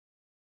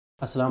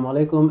Assalamu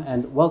alaikum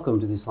and welcome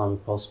to the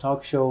Islamic Pulse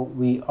Talk Show.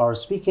 We are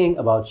speaking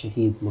about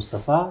Shaheed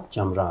Mustafa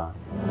Chamran.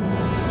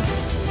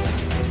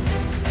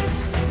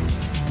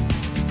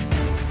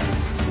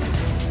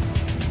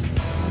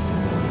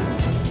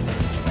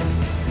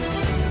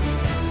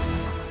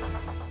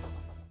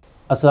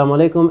 Assalamu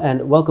alaikum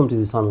and welcome to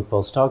the Islamic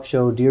Pulse Talk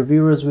Show. Dear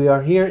viewers, we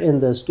are here in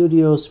the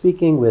studio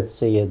speaking with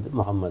Sayyid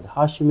Muhammad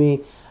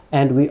Hashimi,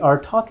 and we are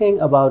talking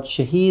about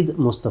Shaheed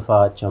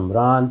Mustafa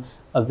Chamran,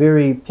 a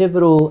very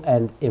pivotal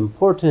and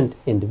important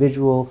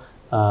individual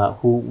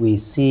who we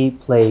see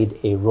played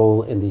a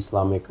role in the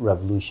Islamic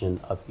Revolution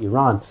of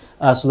Iran.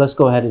 So let's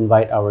go ahead and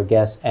invite our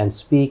guests and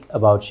speak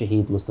about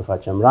Shaheed Mustafa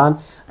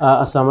Chamran.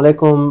 Assalamu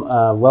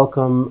alaikum.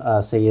 Welcome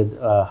Sayyid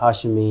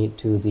Hashimi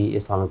to the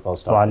Islamic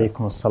Pulse Talk. Wa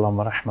alaikum assalam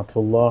wa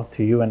rahmatullah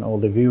to you and all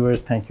the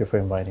viewers. Thank you for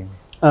inviting me.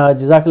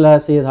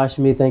 Jazakallah Sayyid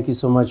Hashimi, thank you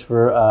so much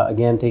for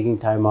again taking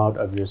time out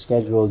of your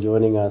schedule,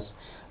 joining us.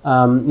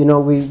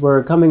 We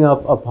were coming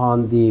up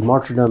upon the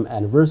martyrdom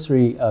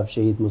anniversary of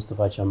Shaheed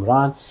Mustafa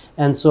Chamran,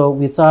 and so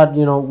we thought,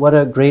 what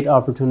a great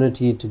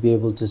opportunity to be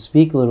able to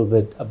speak a little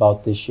bit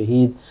about this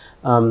Shaheed.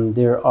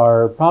 There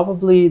are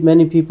probably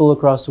many people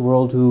across the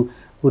world who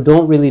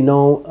don't really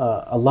know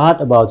a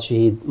lot about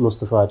Shaheed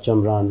Mustafa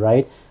Chamran,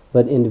 right?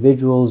 But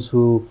individuals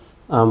who,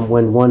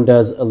 when one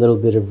does a little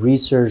bit of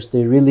research,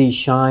 they really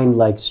shine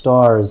like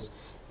stars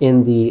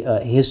in the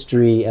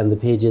history and the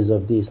pages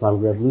of the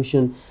Islamic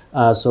Revolution.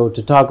 So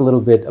to talk a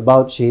little bit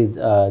about Shaheed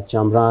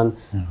Chamran,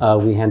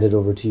 we hand it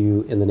over to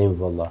you in the name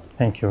of Allah.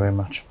 Thank you very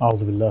much.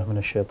 A'udhu billahi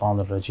minash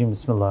shaitanir rajim.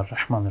 Bismillahir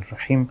rahmanir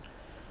rahim.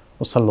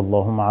 Wa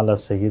sallallahu ala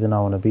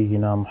sayyidina wa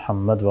nabiyyina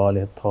Muhammad wa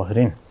alihi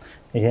at-tahirin.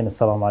 Again,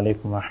 assalamu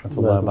alaikum wa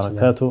rahmatullahi wa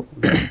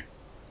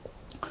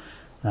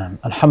barakatuh.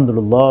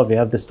 Alhamdulillah, we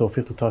have this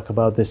tawfiq to talk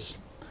about this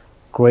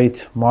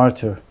great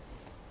martyr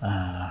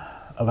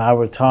of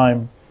our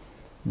time,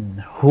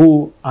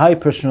 who I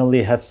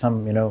personally have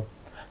some,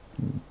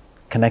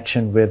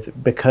 connection with,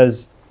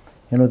 because,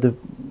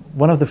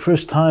 one of the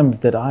first times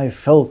that I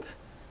felt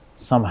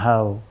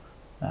somehow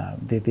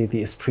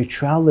the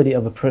spirituality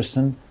of a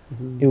person,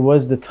 it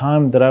was the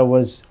time that I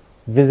was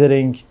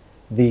visiting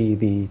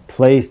the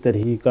place that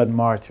he got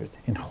martyred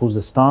in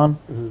Khuzestan.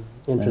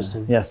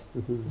 Interesting. Yes,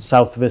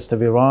 southwest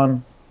of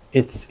Iran.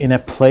 It's in a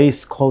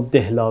place called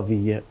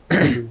Dehlaviye.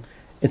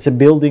 It's a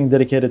building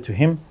dedicated to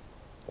him.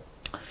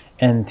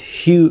 And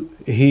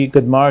he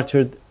got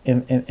martyred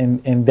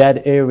in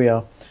that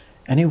area,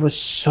 and it was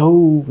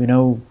so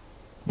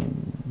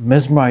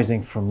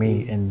mesmerizing for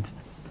me and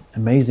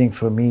amazing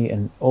for me,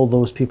 and all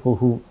those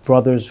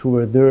brothers who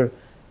were there,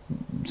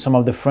 some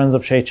of the friends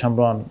of Shaheed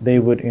Chamran, they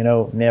would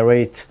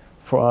narrate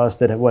for us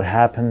that what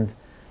happened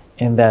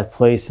in that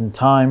place and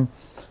time.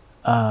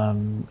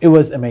 It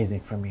was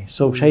amazing for me.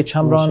 So Shaheed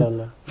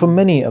Chamran, for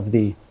many of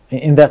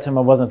in that time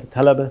I wasn't a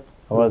talaba,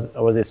 I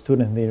was a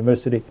student in the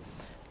university.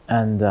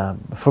 And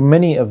for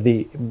many of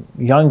the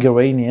young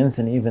Iranians,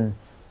 and even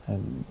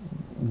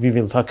we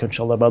will talk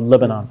inshallah about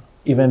Lebanon,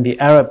 even the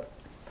Arab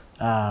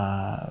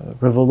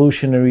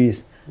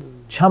revolutionaries,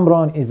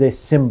 Chamran is a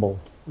symbol.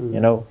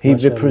 He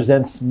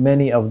represents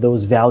many of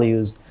those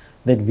values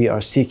that we are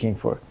seeking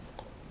for.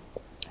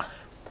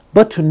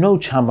 But to know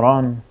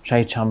Shaheed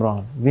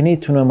Chamran, we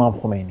need to know Imam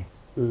Khomeini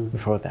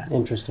before that.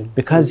 Interesting.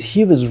 Because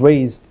he was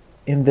raised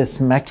in this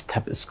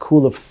maktab,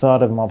 school of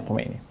thought of Imam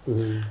Khomeini.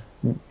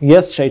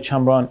 Yes, Shaheed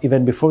Chamran,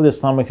 even before the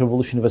Islamic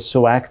Revolution, was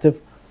so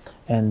active,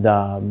 and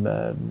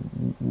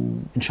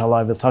inshallah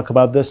I will talk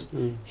about this.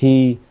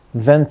 He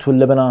went to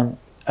Lebanon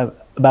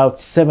about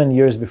 7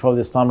 years before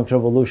the Islamic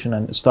Revolution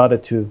and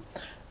started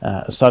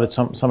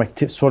some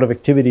sort of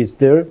activities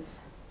there.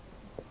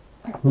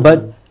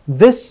 But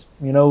this,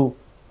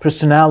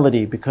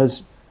 personality,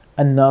 because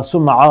an-nasu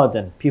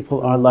ma'adan,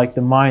 people are like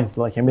the mines,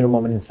 like Amir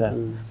al-Mu'minin says.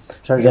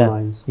 Treasure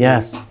mines.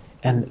 Yes.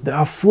 And they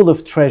are full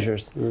of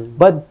treasures,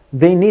 but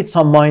they need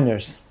some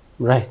miners,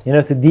 right?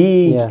 To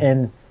dig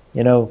and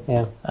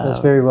that's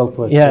very well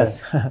put.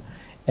 Yes,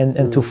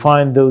 and to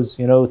find those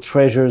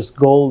treasures,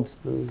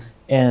 golds,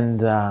 and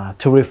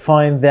to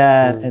refine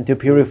that and to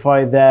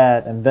purify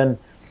that, and then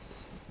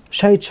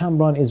Shaheed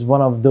Chamran is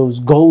one of those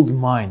gold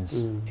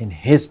mines in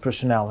his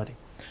personality.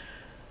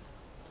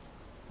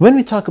 When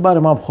we talk about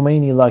Imam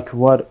Khomeini, like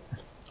what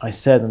I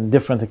said on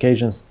different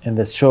occasions in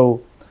this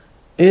show,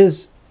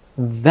 is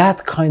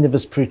that kind of a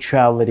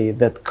spirituality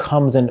that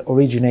comes and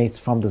originates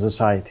from the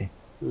society,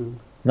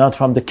 not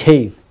from the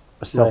cave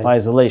of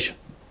self-isolation.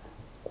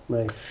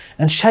 Right.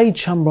 And Shaheed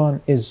Chamran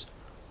is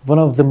one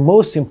of the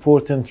most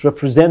important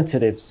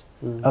representatives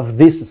of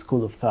this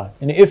school of thought.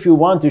 And if you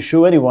want to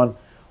show anyone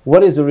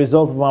what is the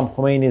result of Imam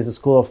Khomeini's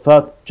school of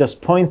thought,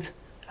 just point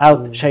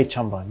out Shaheed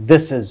Chamran.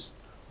 This is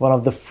one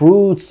of the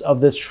fruits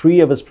of the tree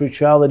of the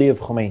spirituality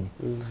of Khomeini.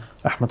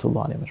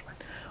 Rahmatullah alayhi majma'in.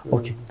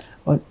 Okay.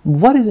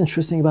 What is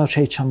interesting about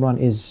Shaheed Chamran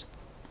is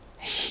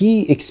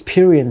he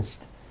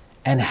experienced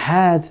and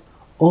had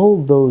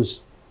all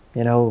those,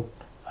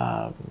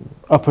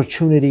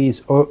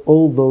 opportunities or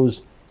all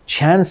those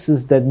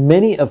chances that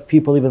many of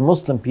people, even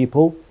Muslim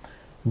people,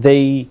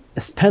 they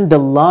spend a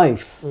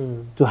life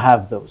to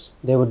have those.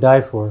 They would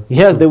die for.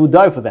 Yes, they would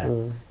die for that.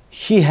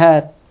 He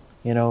had,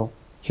 you know,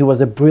 he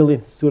was a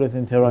brilliant student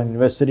in Tehran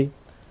University.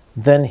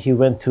 Then he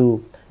went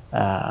to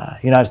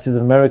United States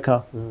of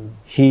America.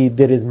 He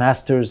did his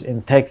master's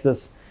in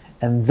Texas,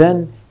 and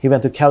then he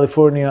went to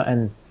California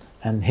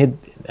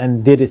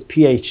and did his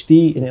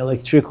PhD in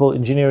electrical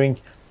engineering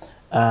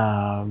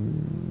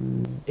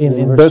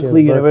in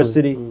Berkeley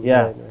University.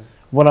 Yeah, right.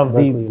 One of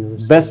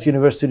the best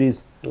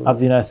universities of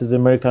the United States of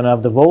America and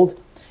of the world.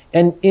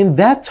 And in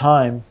that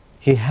time,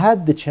 he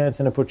had the chance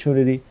and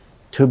opportunity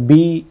to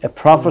be a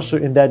professor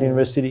in that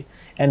university,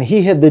 and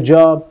he had the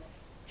job.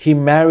 He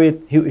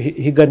married.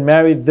 He got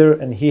married there,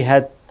 and he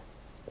had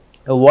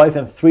a wife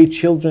and 3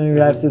 children in the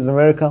United States of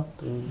America.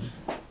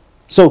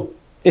 So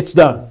it's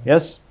done.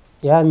 Yes.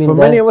 Yeah, I mean, for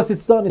many of us,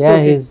 it's done. It's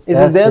okay. It's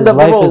the end of the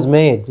world. Life is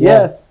made. Yeah.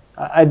 Yes,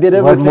 I did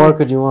everything. What more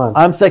could you want?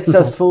 I'm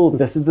successful.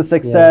 This is the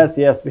success.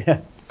 Yes.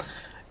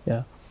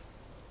 Yeah.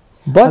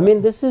 But I mean,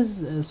 this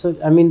is so.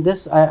 I mean,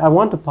 this. I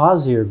want to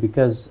pause here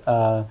because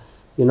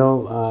you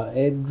know,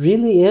 it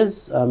really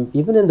is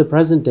even in the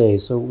present day.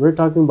 So we're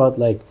talking about,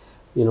 like,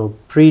 you know,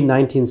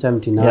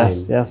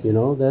 pre-1979. Yes. You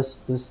know,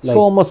 this like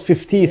almost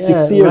 50,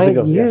 60 years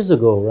ago. Years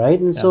ago, right?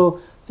 And so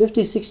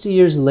 50, 60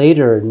 years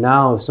later,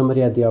 now if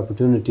somebody had the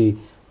opportunity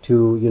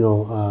to, you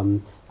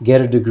know,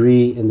 get a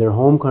degree in their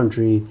home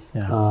country,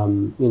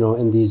 you know,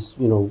 in these,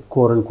 you know,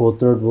 quote unquote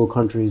third world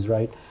countries,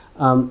 right?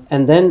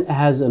 And then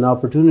has an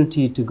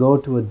opportunity to go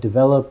to a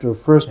developed or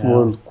first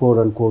world quote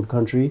unquote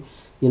country,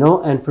 you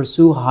know, and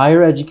pursue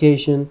higher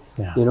education,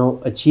 you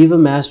know, achieve a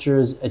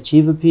master's,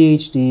 achieve a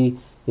PhD,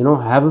 you know,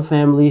 have a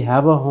family,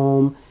 have a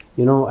home,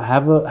 you know,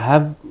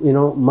 have you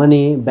know,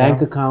 money,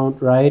 bank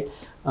account, right?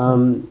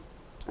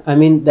 I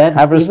mean, that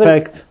have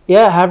respect.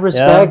 Have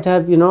respect.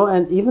 Have, you know,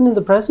 and even in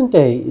the present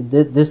day,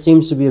 this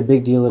seems to be a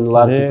big deal, and a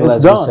lot of people,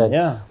 as you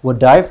said, would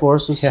die for.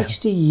 So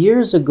 60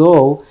 years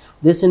ago,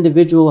 this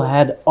individual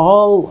had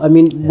all. I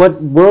mean,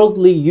 what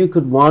worldly you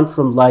could want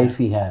from life,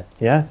 he had.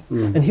 Yes,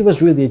 and he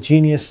was really a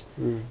genius.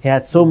 He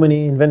had so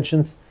many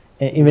inventions,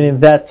 and even in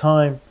that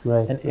time,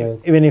 and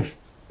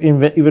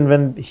even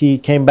when he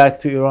came back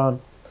to Iran,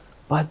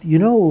 but you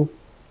know,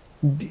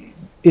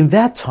 in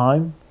that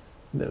time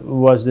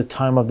was the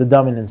time of the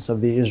dominance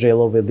of the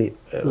Israel over the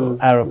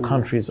Arab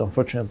countries.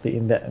 Unfortunately,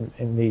 in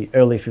the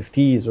early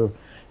 50s or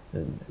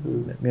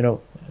you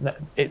know,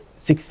 60s,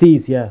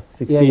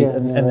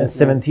 60s and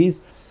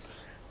 70s,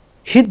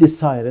 he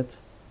decided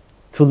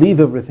to leave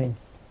everything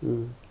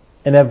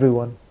and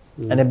everyone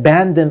and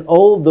abandon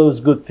all those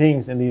good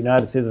things in the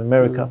United States of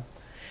America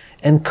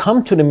and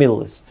come to the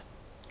Middle East.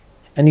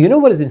 And you know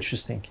what is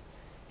interesting?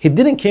 He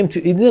didn't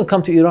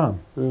come to Iran.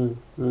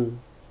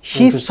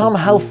 He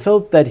somehow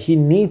felt that he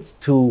needs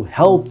to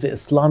help the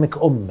Islamic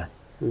Ummah,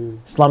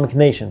 Islamic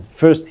nation.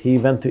 First, he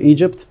went to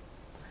Egypt,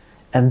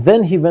 and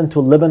then he went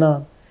to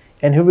Lebanon,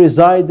 and he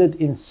resided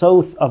in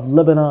south of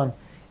Lebanon,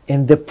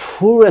 in the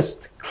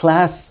poorest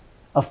class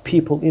of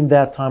people in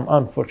that time.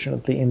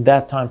 Unfortunately, in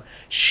that time,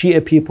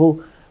 Shia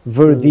people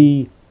were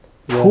the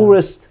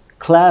poorest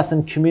class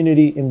and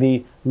community in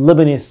the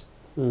Lebanese,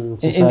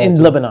 in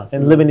Lebanon,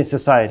 in Lebanese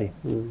society.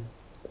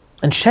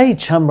 And Shaheed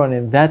Chamran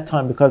in that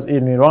time, because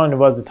in Iran it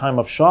was the time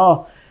of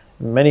Shah,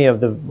 many of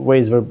the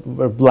ways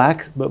were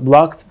blocked.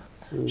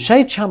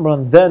 Shaheed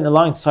Chamran then,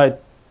 alongside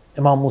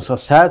Imam Musa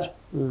Sadr,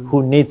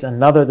 who needs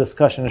another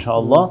discussion,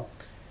 inshallah,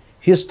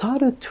 he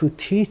started to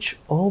teach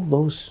all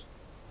those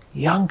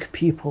young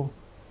people.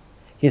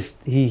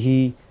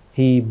 He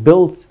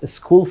built a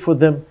school for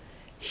them.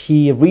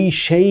 He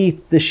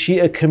reshaped the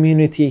Shia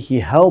community. He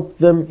helped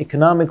them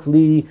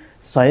economically,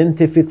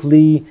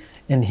 scientifically,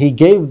 and he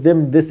gave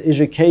them this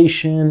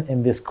education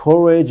and this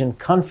courage and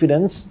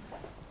confidence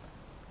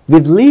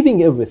with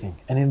leaving everything.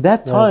 And in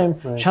that time,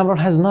 Chamran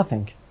has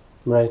nothing.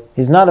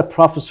 He's not a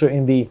professor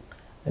in the,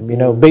 you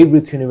know,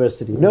 Beirut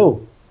University.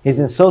 No, he's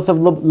in south of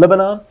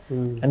Lebanon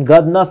and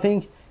got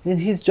nothing. And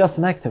he's just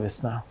an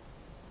activist now,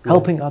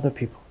 helping other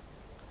people.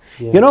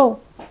 You know,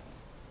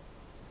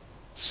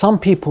 some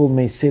people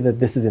may say that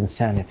this is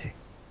insanity.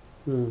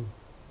 And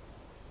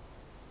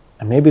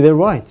maybe they're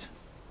right.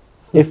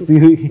 If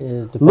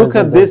you look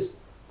at this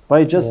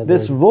by just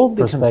this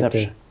worldly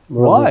conception,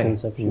 why?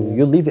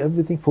 You leave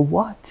everything for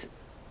what?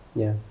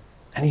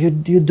 And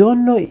you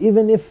don't know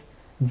even if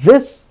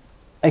this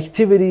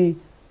activity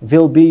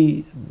will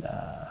be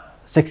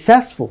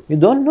successful. You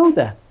don't know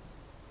that.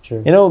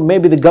 You know,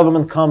 maybe the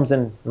government comes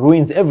and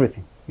ruins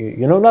everything.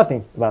 You know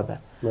nothing about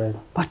that.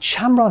 But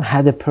Chamran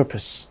had a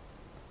purpose,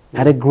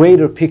 had a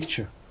greater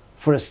picture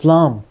for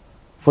Islam,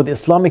 for the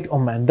Islamic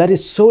Ummah, and that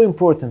is so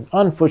important.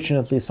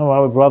 Unfortunately, some of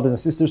our brothers and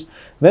sisters,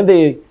 when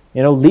they,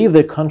 you know, leave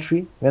their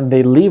country, when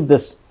they leave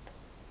this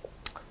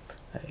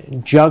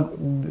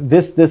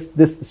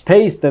this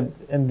space that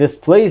and this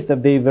place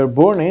that they were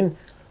born in,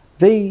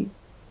 they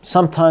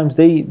sometimes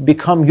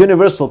become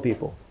universal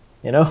people.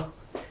 You know,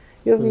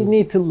 we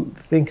need to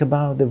think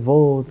about the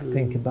vote,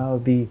 think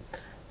about the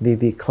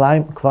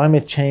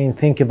climate change,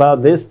 think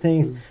about these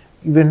things.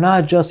 We're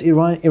not just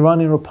Iran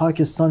or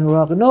Pakistan,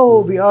 Iraq. No,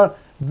 we are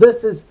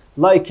this is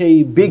like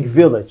a big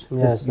village.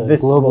 Yes,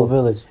 this global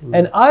village.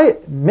 And I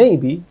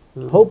maybe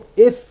hope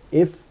if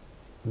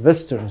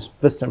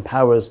Western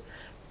powers,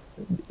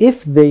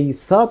 if they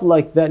thought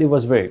like that, it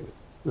was very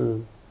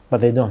good. But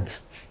they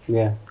don't.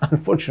 Yeah.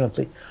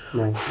 Unfortunately.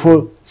 Right.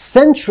 For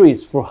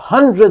centuries, for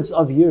hundreds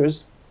of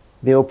years,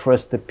 they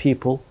oppressed the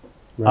people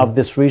of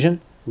this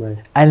region. Right.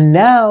 And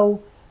now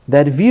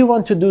that we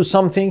want to do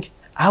something,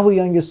 our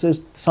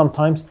youngsters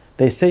sometimes,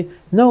 they say,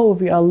 no,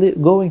 we are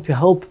going to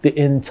help the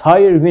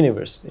entire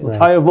universe, the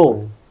entire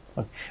world.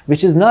 Okay.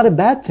 Which is not a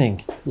bad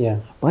thing. Yeah.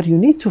 But you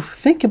need to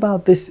think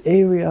about this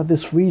area,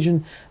 this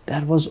region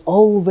that was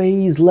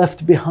always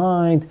left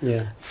behind,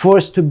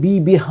 forced to be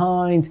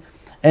behind,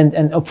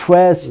 and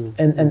oppressed,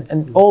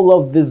 and all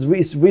of these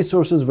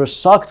resources were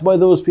sucked by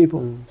those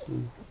people.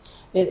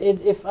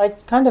 If I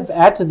kind of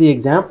add to the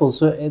example,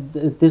 so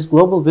this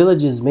global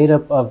village is made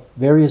up of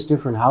various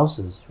different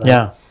houses, right?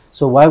 Yeah.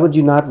 So why would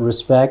you not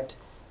respect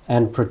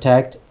and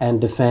protect and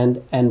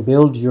defend and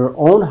build your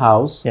own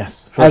house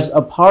as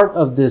a part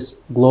of this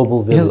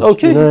global village? Yes,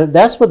 okay. You know,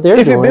 that's what they're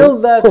doing. If you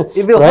build that,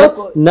 it will right?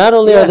 help. Not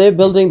only are they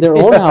building their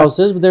own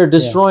houses, but they're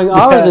destroying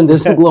ours in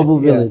this global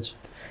village.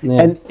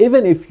 Yeah. And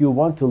even if you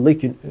want to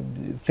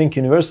think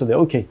universally,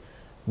 okay,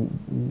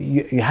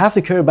 you have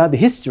to care about the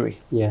history.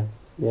 Yeah,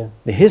 yeah.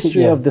 The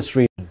history of this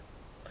region.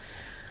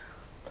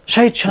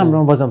 Shaheed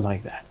Chamran wasn't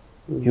like that.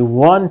 He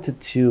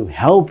wanted to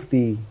help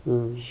the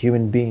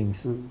human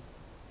beings,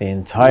 the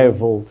entire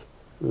world,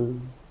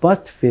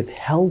 but with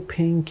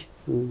helping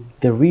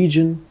the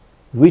region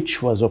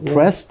which was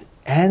oppressed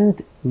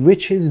and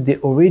which is the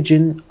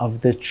origin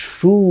of the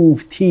true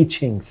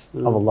teachings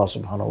of Allah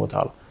subhanahu wa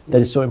ta'ala.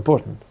 That is so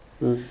important.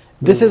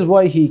 This is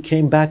why he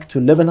came back to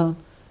Lebanon.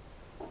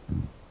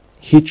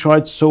 He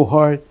tried so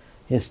hard.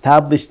 He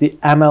established the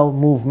Amal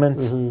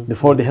movement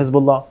before the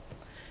Hezbollah.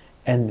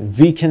 And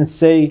we can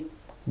say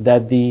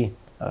that the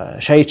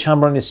Shaheed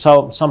Chamran is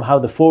somehow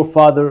the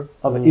forefather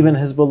of even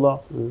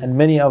Hezbollah and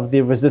many of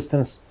the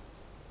resistance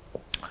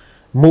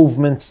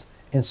movements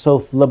in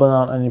South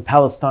Lebanon and in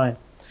Palestine.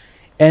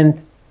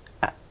 And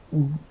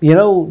you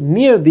know,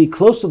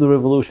 close to the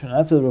revolution,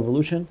 after the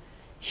revolution,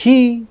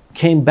 he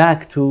came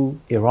back to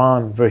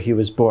Iran where he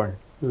was born.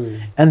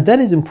 And that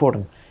is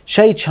important.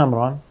 Shaheed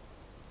Chamran,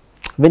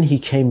 when he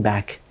came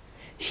back,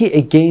 he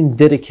again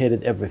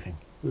dedicated everything.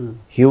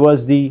 He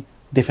was the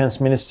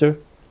defense minister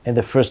in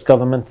the first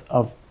government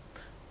of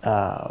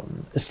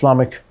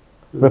Islamic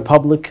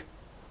Republic.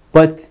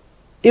 But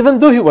even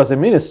though he was a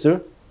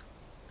minister,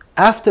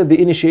 after the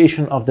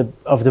initiation of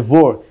the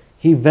war,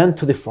 he went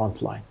to the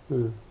front line.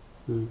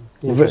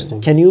 Interesting.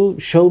 Can you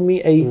show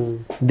me a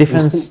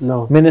defense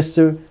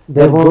minister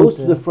They that won't, goes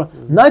to the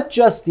front? Not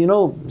just, you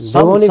know,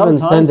 they won't even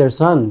send their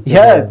son.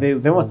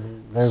 They want.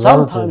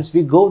 Sometimes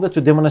we go there to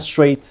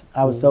demonstrate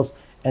ourselves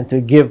and to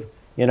give,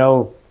 you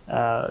know,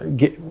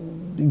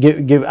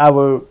 give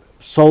our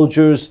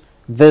soldiers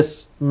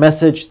this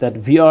message that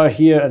we are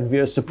here and we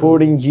are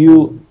supporting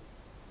you.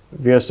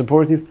 We are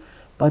supportive,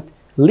 but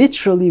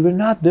literally we're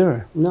not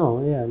there. No.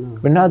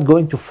 We're not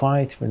going to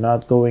fight. We're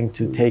not going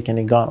to take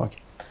any gun. Okay.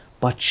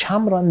 But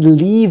Chamran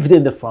lived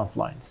in the front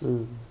lines.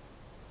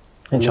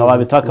 Inshallah,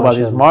 we talk about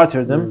his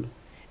martyrdom,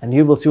 and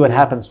you will see what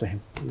happens to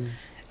him.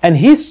 And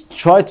he's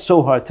tried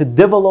so hard to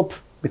develop,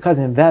 because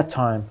in that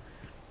time,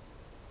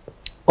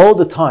 all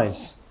the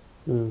ties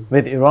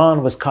with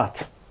Iran was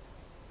cut.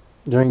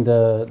 During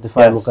the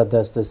Difai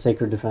Muqaddas, the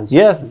sacred defense.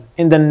 Yes,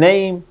 in the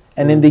name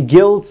and in the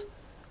guilt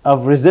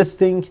of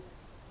resisting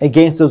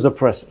against those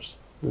oppressors.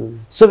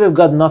 So we've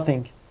got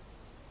nothing,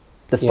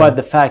 despite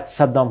the fact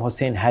Saddam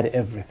Hussein had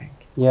everything.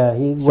 Yeah,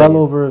 well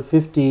over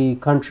 50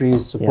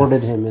 countries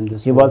supported him in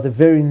this. He was a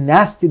very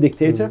nasty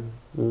dictator,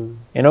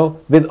 you know,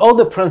 with all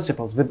the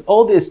principles, with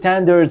all the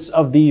standards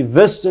of the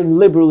Western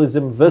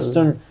liberalism,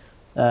 Western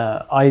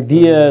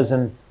ideas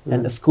and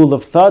a school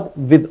of thought.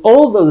 With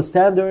all those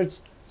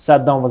standards,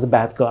 Saddam was a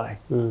bad guy.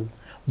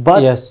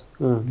 But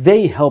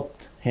they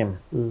helped him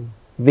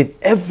with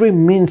every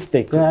means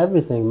they could. Yeah,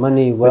 everything.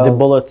 Money, wealth. With the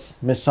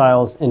bullets,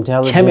 missiles,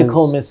 intelligence,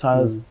 chemical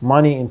missiles,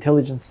 money,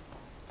 intelligence.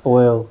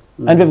 Oil.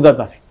 And we've got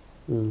nothing.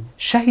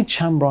 Shaheed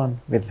Chamran,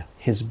 with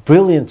his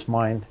brilliant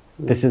mind,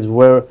 this is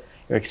where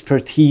your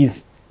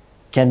expertise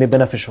can be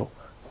beneficial,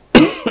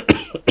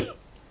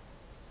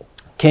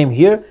 came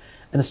here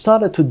and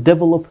started to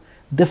develop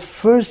the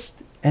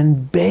first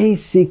and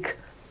basic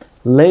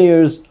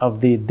layers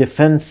of the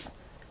defense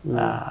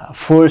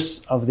force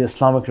of the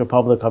Islamic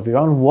Republic of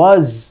Iran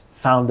was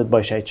founded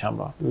by Shaheed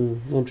Chamran.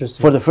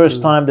 Interesting. For the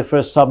first time, the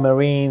first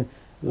submarine,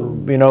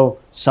 you know,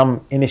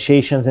 some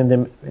initiations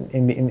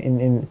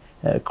in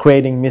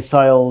creating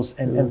missiles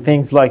and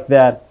things like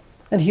that.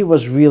 And he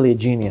was really a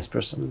genius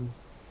person.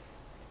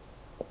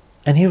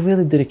 And he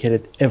really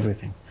dedicated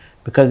everything.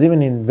 Because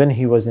even when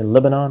he was in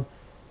Lebanon,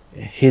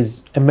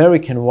 his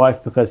American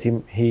wife, because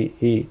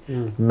he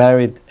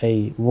married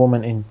a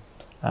woman in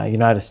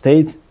United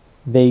States,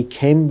 they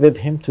came with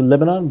him to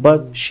Lebanon,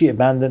 but she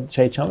abandoned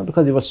Shaheed Chamran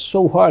because it was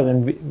so hard,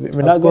 and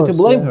we're not going to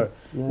blame her.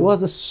 Yeah. It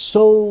was a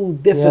so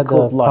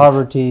difficult the life.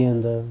 Poverty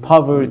and the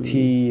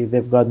poverty.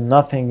 They've got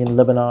nothing in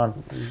Lebanon,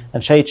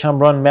 and Shaheed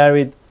Chamran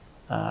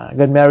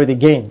got married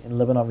again in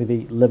Lebanon with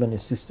a Lebanese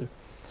sister.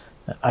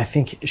 I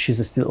think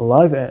she's still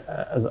alive,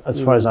 as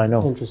far as I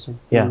know. Interesting.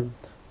 Yeah.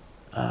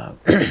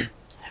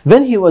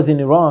 When he was in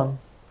Iran,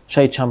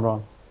 Shaheed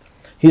Chamran,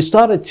 he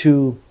started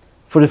to,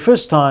 for the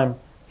first time,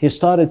 he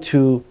started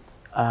to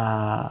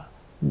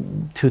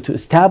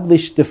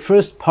establish the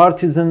first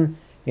partisan,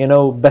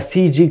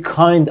 Basiji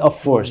kind of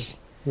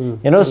force.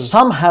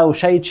 Somehow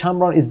Shaheed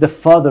Chamran is the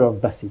father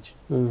of Basij,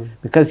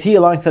 because he,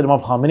 alongside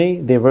Imam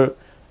Khomeini, they were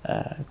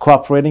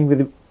cooperating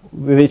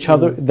with each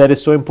other. That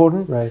is so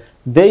important. Right.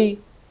 They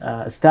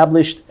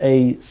established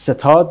a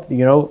setad.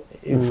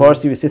 In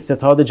Farsi we say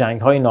setad jang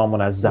hay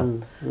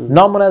namunazzam.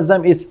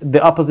 Namunazzam is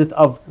the opposite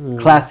of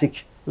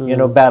classic,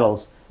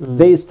 battles.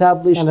 They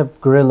established kind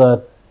of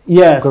guerrilla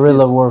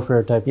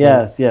warfare type thing.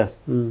 Yes.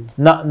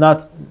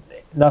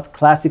 Not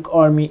classic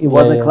army. It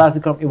wasn't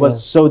classic army. It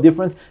was so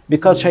different,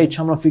 because Shaheed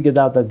Chamran figured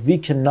out that we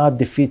cannot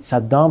defeat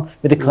Saddam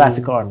with a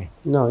classic army.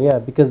 No,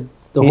 because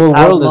the whole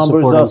world is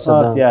supporting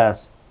Saddam.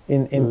 Yes,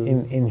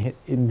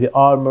 in the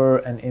armor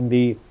and in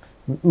the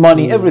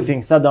money,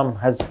 everything. Saddam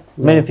has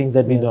many things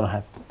that we don't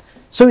have.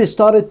 So he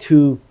started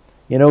to,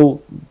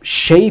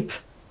 shape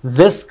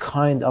this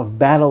kind of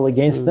battle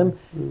against them,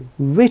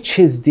 which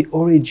is the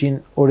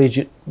origin.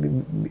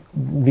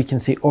 We can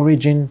say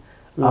origin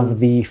of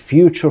the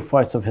future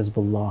fights of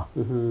Hezbollah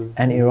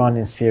and Iran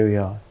in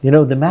Syria.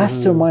 The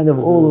mastermind of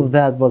all of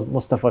that was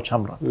Mustafa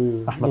Chamran,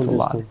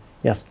 rahmatullah.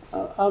 Yes.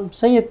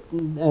 Sayyid,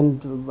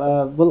 and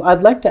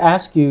I'd like to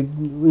ask you,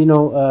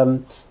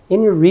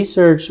 in your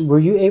research, were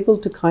you able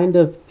to kind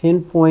of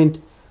pinpoint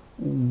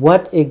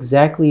what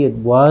exactly it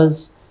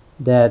was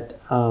that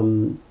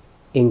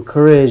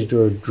encouraged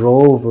or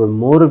drove or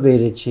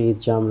motivated Shaheed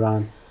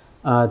Chamran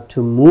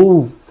to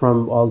move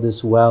from all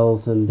this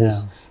wealth and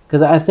this?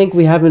 Because I think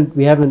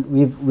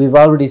we've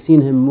already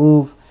seen him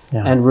move,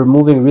 and we're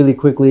moving really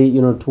quickly,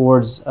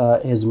 towards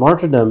his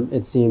martyrdom,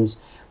 it seems.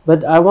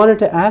 But I wanted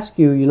to ask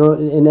you,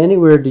 in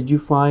anywhere did you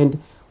find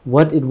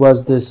what it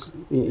was, this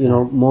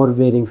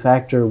motivating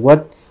factor?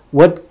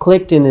 What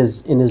clicked in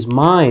his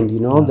mind,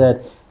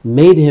 that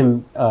made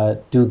him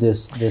do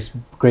this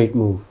great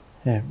move?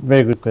 Yeah,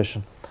 very good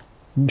question.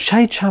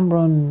 Shaheed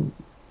Chamran,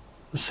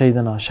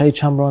 Sayyidina, Shaheed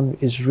Chamran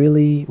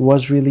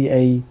was really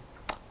a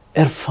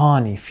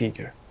irfani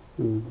figure,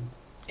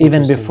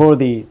 even before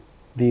the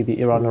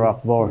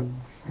Iran-Iraq war,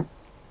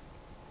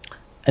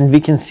 and we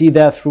can see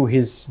that through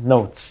his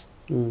notes.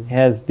 He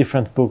has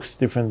different books,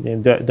 different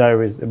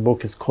diaries. A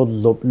book is called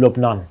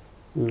Lebanon.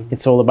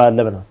 It's all about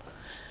Lebanon.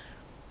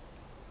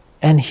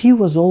 And he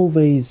was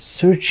always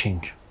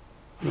searching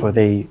for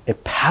a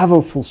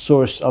powerful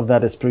source of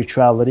that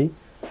spirituality.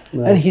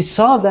 Right. And he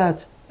saw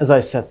that, as I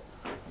said,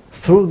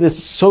 through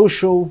this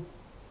social,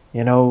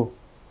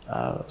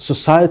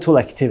 societal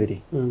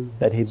activity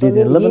that he did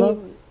in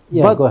Lebanon.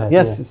 Go ahead.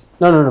 Yes.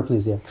 No,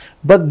 please,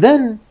 But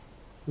then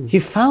he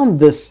found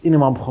this in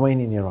Imam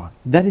Khomeini in Iran.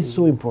 That is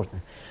so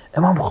important.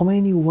 Imam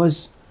Khomeini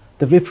was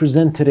the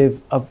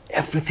representative of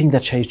everything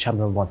that Shaheed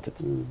Chamran wanted.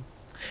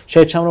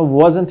 Shaheed Chamran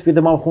wasn't with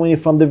Imam Khomeini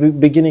from the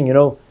beginning.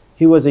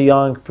 He was a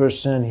young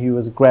person. He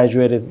was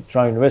graduated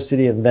from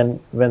university and then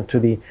went to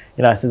the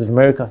United States of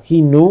America. He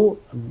knew,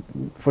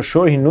 for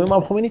sure,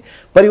 Imam Khomeini,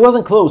 but he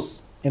wasn't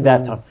close in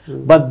that time.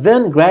 But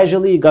then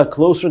gradually he got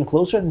closer and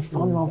closer and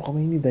found Imam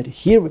Khomeini that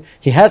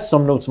he has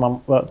some notes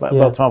about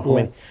Imam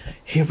Khomeini.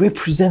 He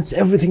represents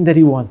everything that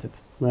he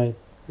wanted. Right.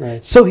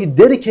 So he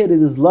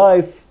dedicated his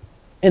life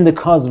in the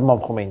cause of Imam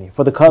Khomeini,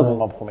 for the cause of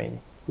Imam Khomeini.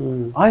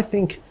 I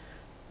think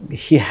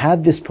he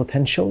had this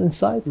potential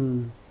inside,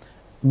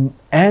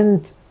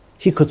 and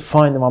he could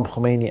find Imam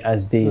Khomeini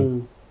as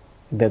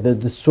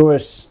the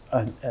source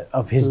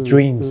of his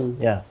dreams.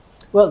 Yeah.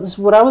 Well,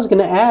 what I was going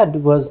to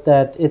add was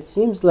that it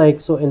seems like,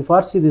 so in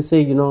Farsi they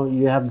say,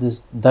 you have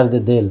this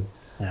dard dil,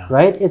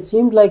 right? It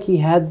seemed like he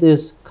had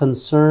this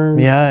concern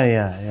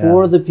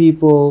for the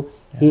people.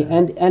 He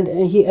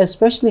he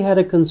especially had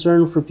a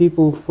concern for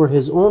people for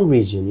his own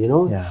region.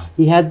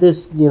 He had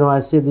this. I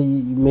say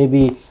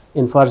maybe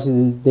in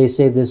Farsi they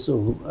say this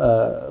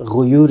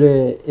ghuyur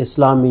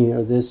Islami,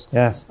 or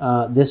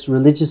this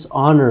religious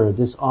honor,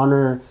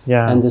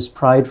 and this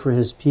pride for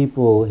his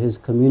people, his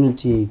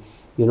community.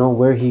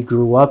 Where he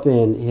grew up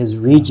in, his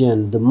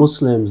region, the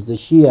Muslims, the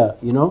Shia.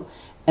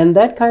 And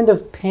that kind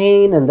of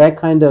pain and that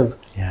kind of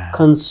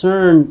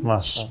concern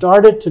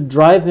started to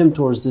drive him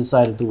towards this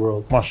side of the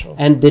world,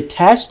 and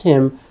detached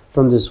him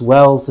from this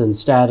wealth and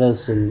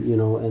status and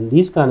and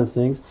these kind of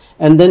things.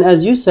 And then,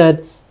 as you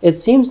said, it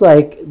seems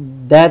like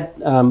that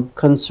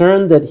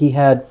concern that he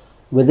had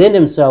within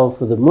himself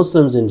for the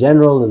Muslims in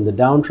general and the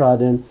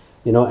downtrodden,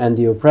 and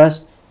the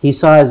oppressed, he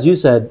saw, as you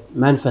said,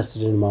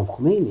 manifested in Imam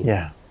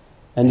Khomeini.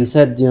 And he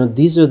said,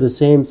 these are the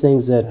same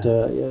things that,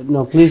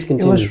 please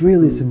continue. It was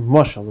really,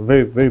 mashallah,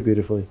 very, very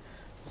beautifully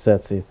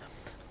said.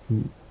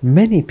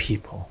 Many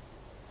people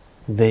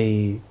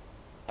they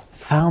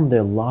found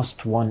their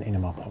lost one in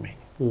Imam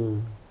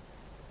Khomeini.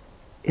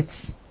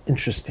 It's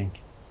interesting.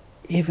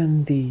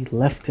 Even the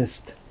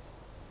leftist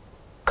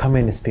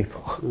communist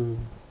people,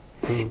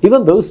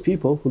 even those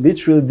people who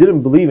literally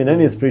didn't believe in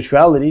any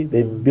spirituality,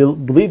 they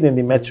believed in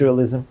the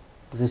materialism,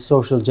 the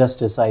social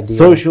justice idea.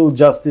 Social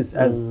justice,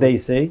 as they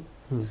say.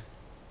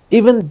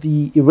 Even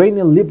the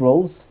Iranian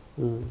liberals,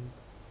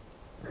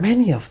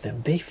 many of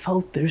them, they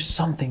felt there's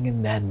something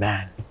in that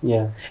man.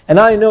 Yeah. And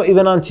I know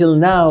even until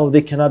now,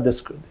 they cannot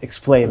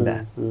explain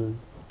that.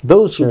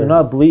 Those who do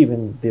not believe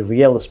in the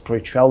real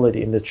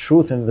spirituality, in the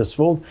truth in this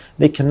world,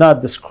 they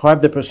cannot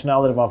describe the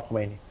personality of Imam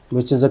Khomeini.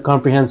 Which is a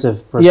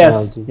comprehensive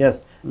personality. Yes,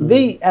 yes.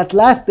 They, at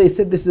last, they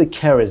said this is a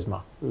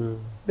charisma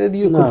that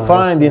you could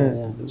find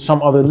in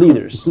some other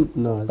leaders.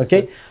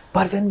 Okay?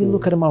 But when we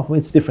look at Imam Khomeini,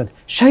 it's different.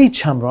 Shaheed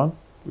Chamran,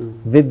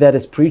 with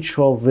that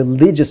spiritual,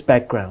 religious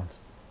background,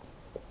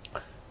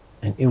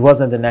 and it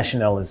wasn't the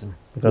nationalism.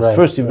 Because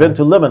first he went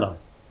to Lebanon.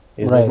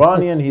 He's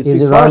Iranian,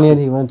 he's Iranian,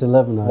 he went to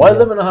Lebanon. Why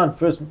Lebanon?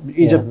 First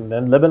Egypt and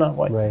then Lebanon.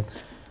 Why? Right.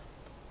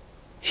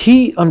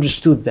 He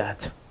understood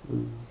that.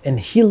 And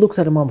he looked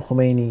at Imam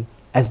Khomeini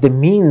as the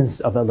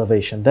means of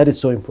elevation. That is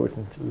so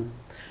important.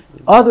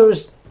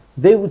 Others,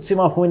 they would see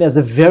Imam Khomeini as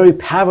a very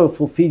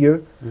powerful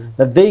figure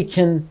that they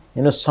can,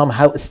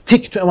 somehow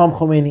stick to Imam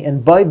Khomeini,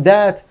 and by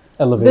that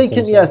elevate they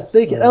can,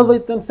 they can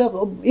elevate themselves.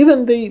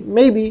 Even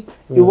maybe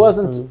it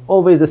wasn't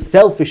always a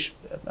selfish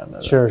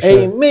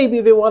aim.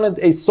 Maybe they wanted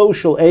a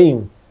social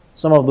aim.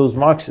 Some of those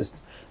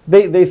Marxists,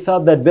 they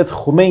thought that with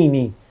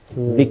Khomeini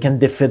they can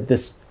defeat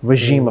this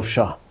regime of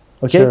Shah.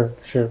 Okay,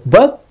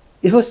 but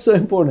it was so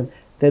important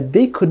that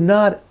they could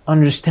not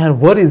understand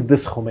what is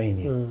this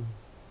Khomeini.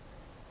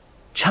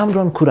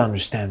 Chamran could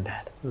understand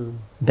that.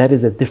 That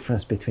is a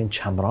difference between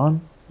Chamran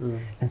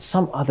and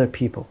some other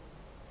people,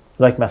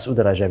 like Masoud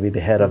Rajavi,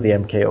 the head of the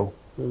MKO.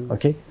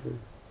 Okay,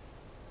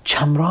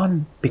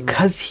 Chamran,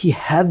 because he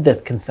had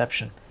that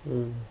conception,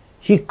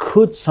 he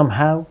could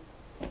somehow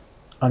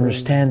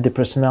understand the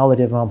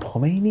personality of Imam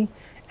Khomeini,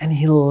 and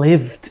he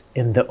lived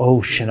in the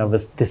ocean of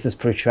this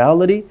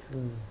spirituality,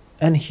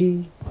 and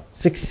he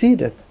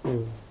succeeded.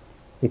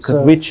 He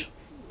could reach.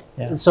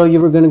 So you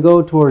were going to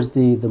go towards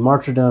the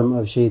martyrdom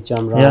of Shaheed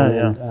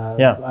Chamran.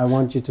 I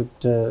want you to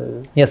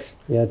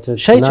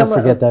not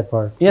forget that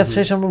part. Yes,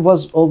 Shaheed Chamran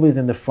was always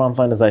in the front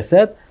line, as I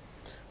said.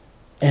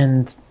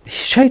 And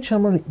Shaheed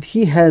Chamran,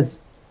 he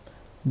has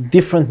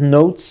different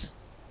notes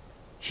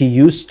he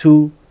used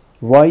to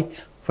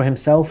write for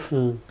himself.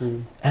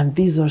 And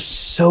these are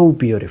so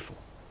beautiful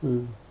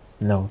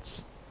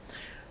notes.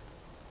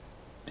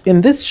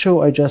 In this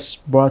show, I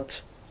just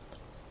brought,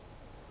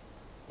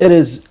 it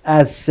is,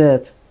 as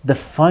said, the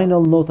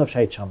final note of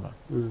Shaheed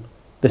Chamran.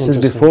 This is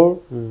before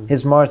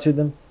his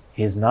martyrdom.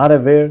 He is not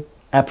aware,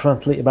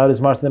 apparently, about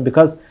his martyrdom,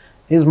 because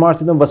his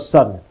martyrdom was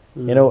sudden.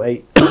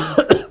 A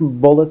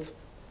bullet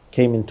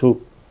came into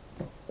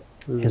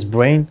his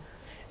brain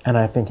and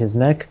I think his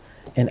neck,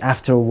 and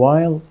after a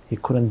while he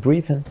couldn't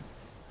breathe in.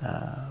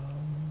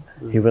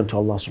 He went to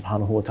Allah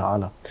subhanahu wa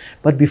ta'ala.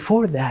 But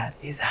before that,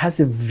 he has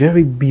a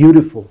very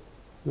beautiful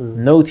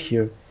note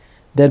here,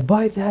 that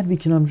by that we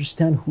can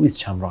understand who is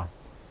Chamran.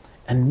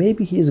 And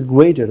maybe he is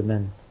greater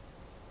than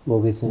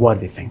what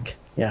we think.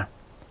 Yeah.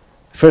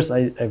 First,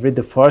 I read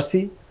the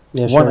Farsi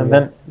one and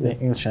then the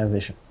English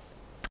translation.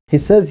 He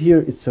says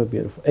here, it's so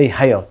beautiful. Ey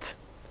hayat,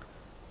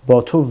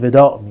 ba to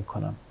veda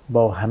mikonam,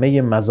 ba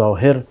hameh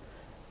mazahir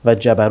va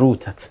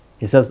jabarutat.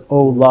 He says,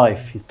 oh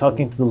life, he's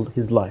talking to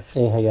his life.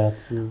 Ey hayat.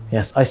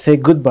 Yes, I say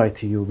goodbye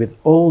to you with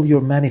all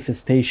your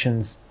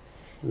manifestations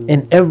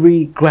in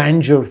every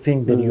grandeur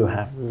thing that you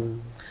have.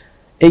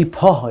 Ey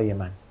pahay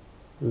man.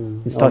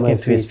 He's talking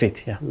to his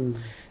feet.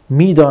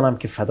 میدانم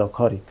که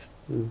فداکارید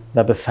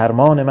و به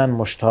فرمان من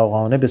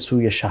مشتاقانه به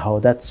سوی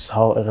شهادت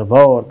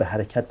سائق‌وار به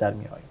حرکت در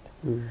می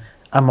آیید.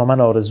 اما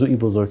من آرزویی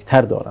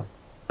بزرگتر دارم.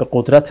 به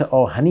قدرت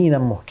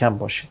آهنینم محکم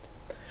باشید.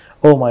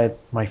 Oh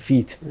my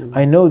feet,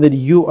 I know that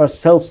you are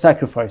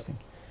self-sacrificing,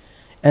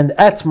 and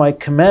at my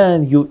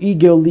command you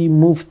eagerly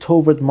move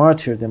toward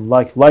martyrdom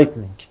like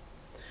lightning.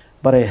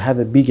 But I have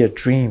a bigger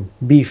dream.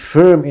 Be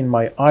firm in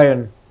my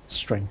iron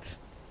strength.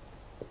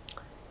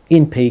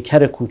 این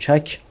پیکر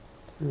کوچک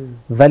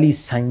ولی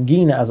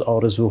سنگین از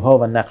آرزوها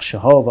و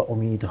نقشه‌ها و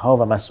امیدها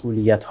و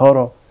مسئولیت‌ها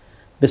را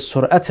به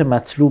سرعت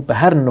مطلوب به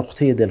هر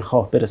نقطه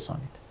دلخواه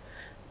برسانید.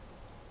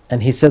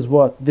 And he says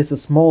what? This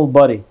small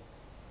body.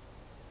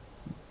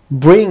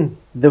 Bring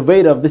the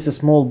weight of this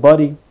small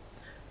body.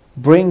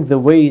 Bring the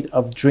weight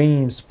of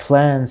dreams,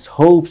 plans,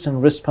 hopes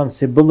and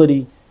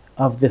responsibility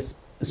of this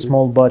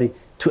small body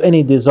to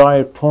any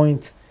desired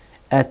point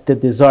at the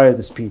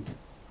desired speed.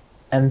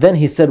 And then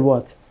he said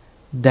what?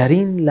 در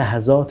این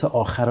لحظات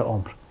آخر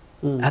عمر.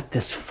 At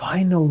this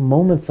final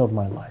moments of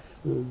my life.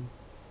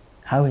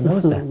 How he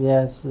knows that?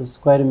 Yes, it's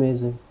quite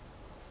amazing.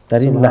 در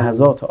این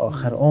لحظات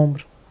آخر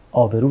عمر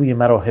آبروی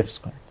مرا حفظ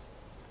کنید.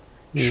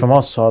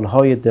 شما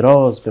سالهای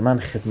دراز به من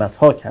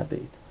خدمت‌ها کرده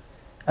اید.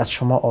 از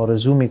شما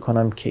آرزو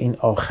می‌کنم که این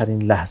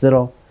آخرین لحظه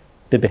را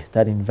به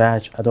بهترین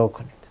وجه ادا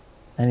کنید.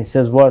 And he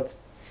says what?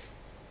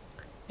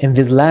 in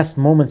these last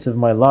moments of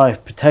my life,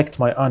 protect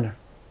my honor.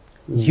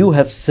 You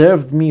have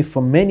served me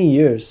for many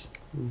years.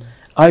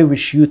 I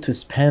wish you to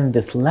spend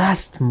this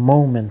last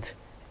moment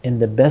in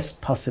the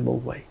best possible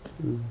way.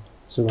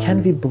 Can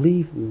we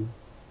believe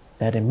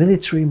that a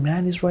military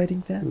man is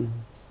writing that?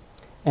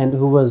 And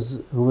who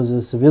was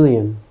a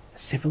civilian? A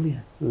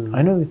civilian.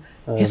 I know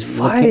he's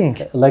fighting.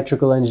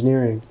 Electrical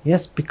engineering.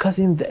 Yes, because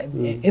in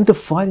the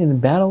fight, in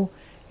the battle,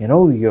 you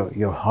know,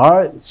 your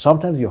heart,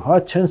 sometimes your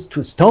heart turns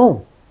to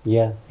stone.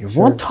 Yeah. You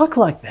won't talk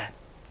like that.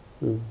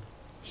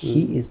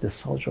 He is the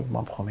soldier of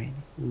Imam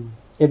Khomeini.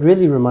 It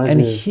really reminds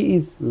me and he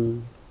is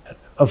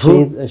of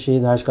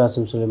Shaheed Haj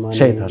Qasim Soleimani.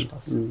 Shaheed Haj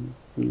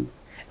Qasim.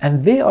 And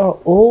they are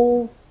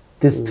all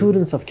the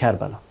students of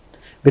Karbala.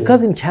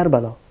 Because in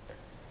Karbala,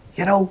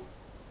 you know,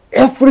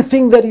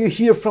 everything that you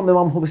hear from the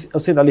Imam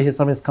Hussein alayhi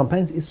salam, his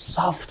companions, is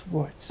soft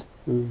words,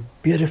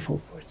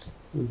 beautiful words.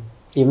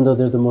 Even though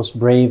they're the most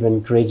brave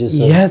and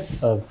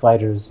courageous of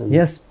fighters. And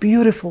yes,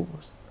 beautiful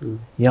words.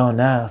 يا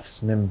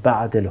نفس من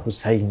بعد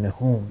الحسين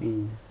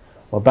هم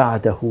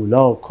وبعده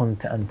لا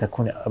كنت أن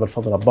تكون أبا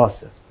الفضل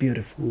عباس. It's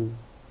beautiful.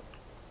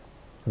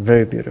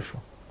 Very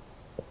beautiful.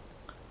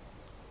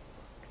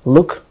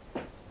 Look,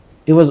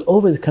 it was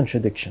always a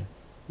contradiction.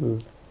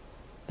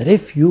 That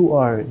if you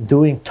are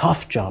doing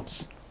tough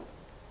jobs,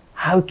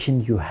 how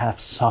can you have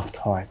soft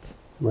hearts?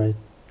 Right.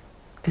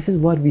 This is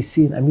what we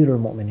see in Amir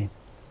al-Mu'mineen.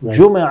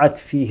 جُمَعَتْ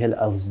فِيهِ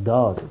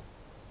الْأَصْدَادُ.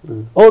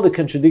 All the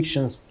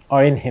contradictions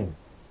are in him.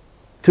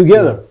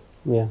 Together.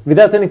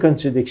 Without any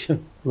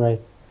contradiction.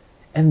 Right.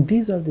 And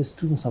these are the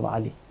students of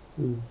Ali.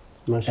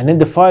 And in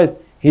the fight,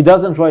 he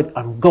doesn't write,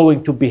 I'm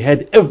going to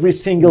behead every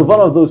single one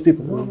of those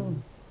people. No.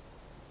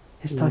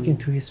 He's talking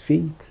to his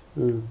feet.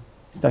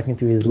 He's talking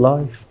to his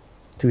life,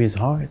 to his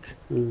heart.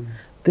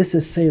 This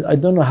is say, I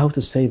don't know how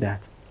to say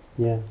that.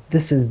 Yeah.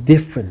 This is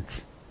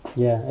different.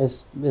 Yeah,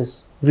 it's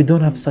we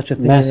don't have such a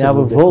thing in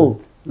our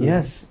world.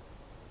 Yes.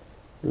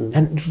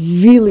 And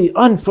really,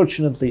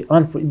 unfortunately,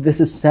 this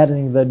is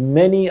saddening that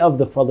many of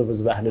the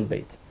followers of Ahlul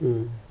Bayt,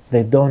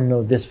 they don't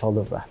know this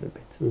follower of Ahlul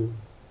Bayt.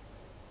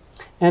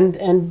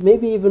 And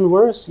maybe even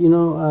worse, you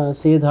know,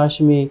 Sayyid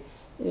Hashimi,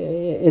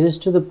 it is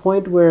to the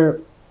point where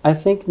I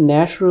think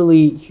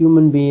naturally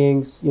human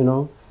beings, you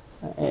know,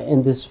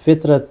 in this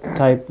fitra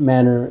type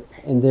manner,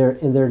 in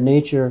their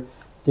nature,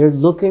 they're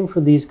looking for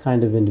these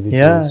kind of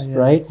individuals,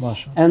 right?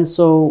 And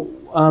so,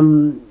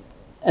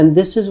 and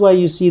this is why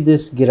you see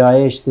this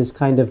giraish, this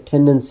kind of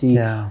tendency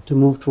to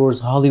move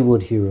towards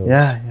Hollywood heroes.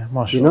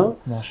 You know,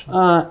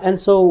 and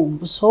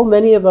so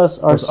many of us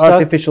are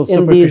stuck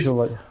in these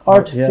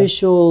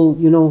artificial,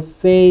 you know,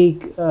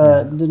 fake,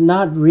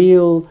 not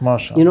real,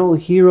 you know,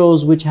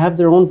 heroes which have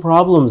their own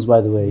problems.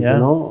 By the way, you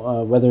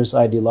know, whether it's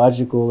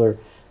ideological or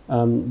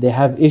they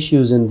have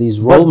issues in these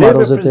role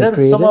models that they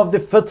created. Some of the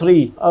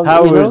fitri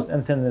powers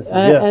and tendencies.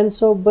 And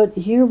so, but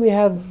here we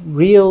have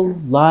real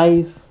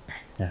life.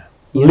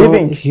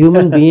 Living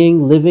human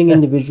being, living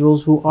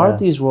individuals who are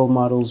these role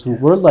models, who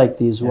were like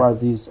these, who are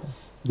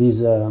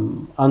these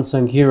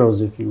unsung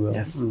heroes, if you will.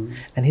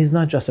 And he's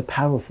not just a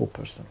powerful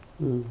person.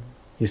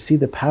 You see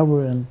the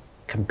power in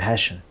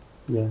compassion,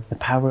 the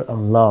power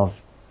in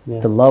love,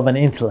 the love and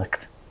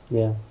intellect,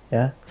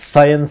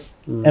 science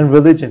and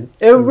religion.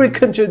 Every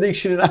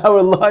contradiction in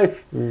our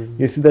life,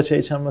 you see that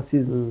Shaheed Chamran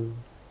sees.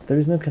 There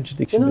is no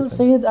contradiction. You know,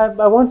 Sayyid,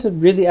 I want to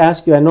really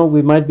ask you, I know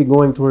we might be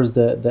going towards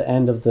the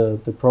end of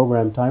the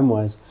program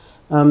time-wise,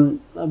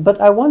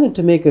 but I wanted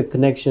to make a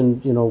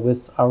connection, you know,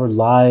 with our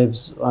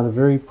lives on a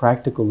very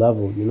practical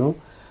level, you know.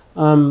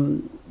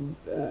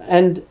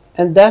 And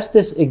that's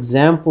this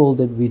example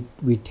that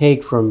we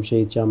take from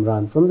Shaheed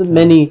Chamran, from the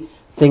many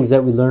things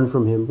that we learn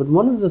from him. But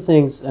one of the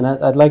things, and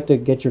I'd like to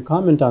get your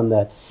comment on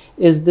that,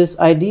 is this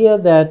idea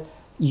that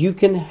you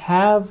can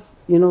have,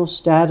 you know,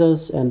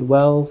 status and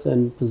wealth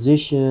and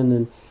position,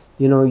 and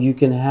you know, you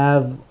can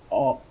have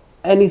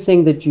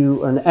anything that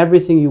you and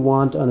everything you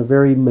want on a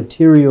very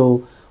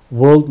material,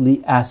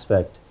 worldly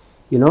aspect,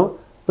 you know,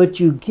 but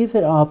you give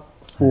it up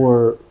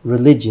for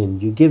religion,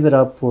 you give it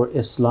up for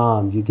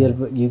Islam, you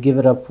give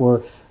it up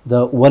for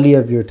the wali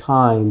of your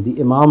time, the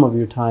imam of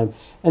your time.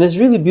 And it's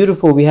really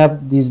beautiful. We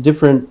have these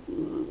different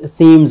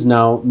themes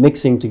now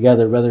mixing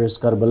together, whether it's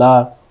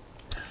Karbala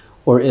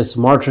or it's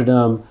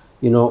martyrdom,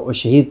 you know, or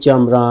Shaheed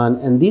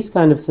Chamran, and these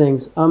kind of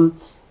things.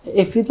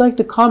 If you'd like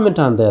to comment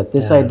on that,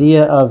 this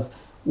idea of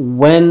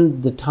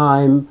when the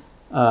time,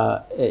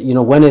 you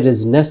know, when it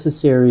is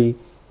necessary,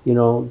 you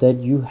know, that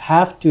you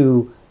have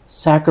to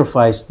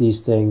sacrifice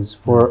these things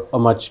for a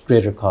much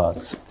greater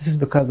cause. This is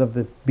because of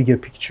the bigger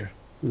picture.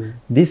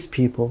 These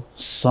people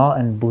saw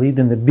and believed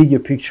in the bigger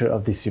picture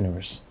of this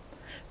universe,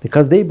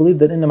 because they believed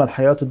that إنما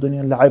الحياة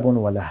الدنيا لعب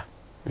ولهو.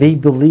 They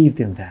believed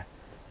in that.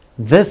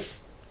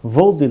 This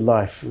worldly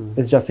life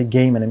is just a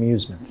game and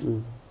amusement.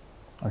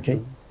 Okay,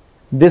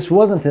 this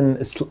wasn't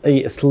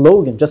a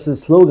slogan, just a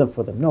slogan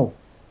for them. No,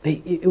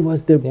 it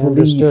was their belief.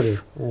 Understood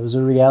it. It was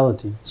a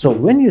reality. So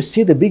when you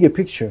see the bigger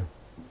picture,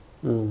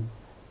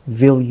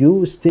 will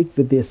you stick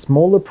with the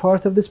smaller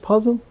part of this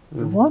puzzle?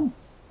 You won.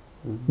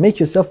 Make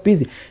yourself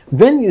busy.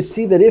 When you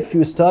see that if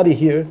you study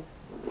here,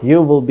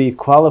 you will be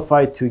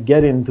qualified to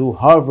get into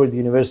Harvard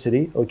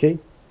University, okay?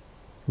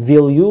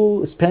 Will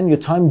you spend your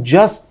time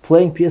just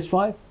playing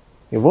PS5?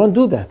 You won't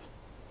do that.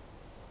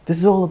 This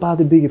is all about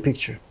the bigger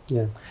picture.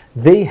 Yeah.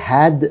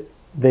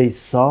 They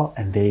saw,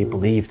 and they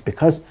believed,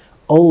 because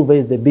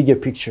always the bigger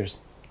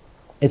pictures,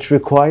 it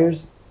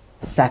requires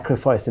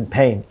sacrifice and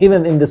pain,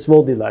 even in this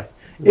worldly life.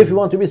 If you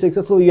want to be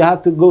successful, you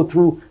have to go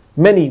through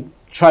many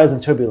trials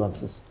and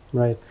turbulences.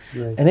 Right,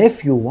 right. And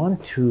if you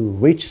want to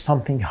reach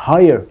something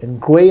higher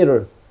and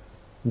greater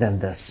than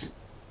this,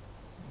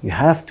 you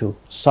have to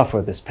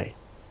suffer this pain.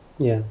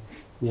 Yeah,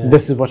 yeah.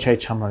 This is what Shaheed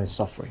Chamran is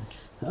suffering.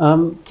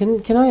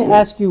 Can I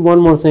ask you one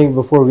more thing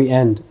before we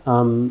end?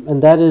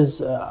 And that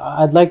is,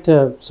 I'd like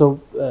to,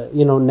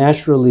 you know,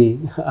 naturally,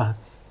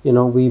 you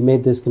know, we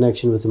made this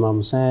connection with Imam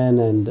Hussein,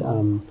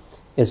 and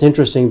it's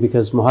interesting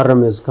because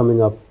Muharram is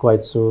coming up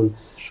quite soon,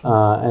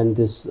 and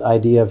this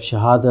idea of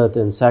shahadat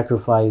and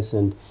sacrifice,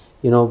 and,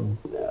 you know,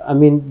 I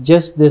mean,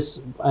 just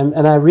this,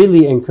 and I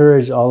really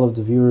encourage all of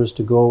the viewers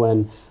to go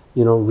and,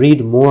 you know,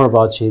 read more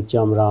about Shaheed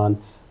Chamran,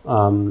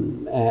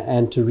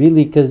 and to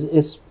really, because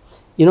it's,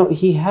 you know,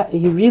 he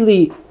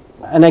really,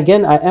 and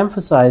again, I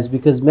emphasize,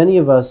 because many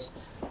of us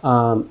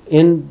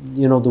in,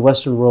 you know, the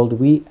Western world,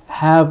 we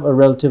have a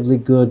relatively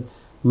good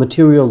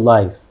material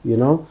life, you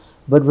know,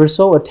 but we're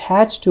so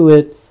attached to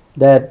it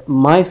that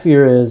my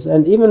fear is,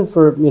 and even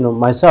for, you know,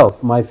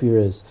 myself, my fear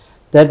is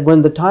that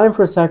when the time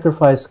for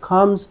sacrifice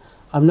comes,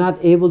 I'm not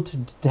able to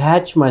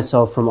detach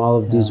myself from all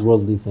of these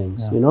worldly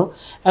things, you know.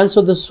 And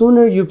so the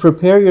sooner you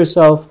prepare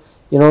yourself,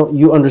 you know,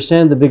 you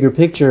understand the bigger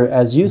picture,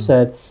 as you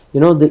said, you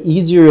know, the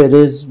easier it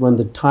is when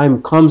the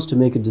time comes to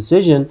make a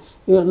decision.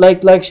 You know,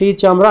 like Shaheed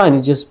Chamran,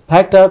 he just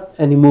packed up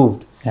and he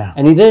moved.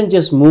 And he didn't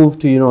just move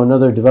to, you know,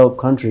 another developed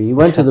country. He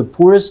went to the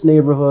poorest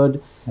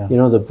neighborhood, you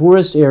know, the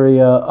poorest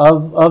area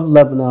of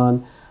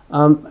Lebanon.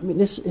 I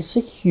mean, it's a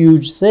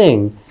huge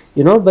thing,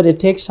 you know, but it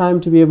takes time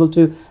to be able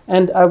to.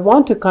 And I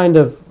want to kind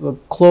of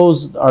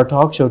close our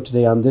talk show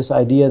today on this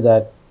idea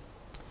that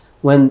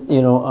when,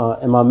 you know,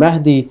 Imam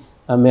Mahdi,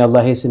 may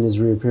Allah hasten his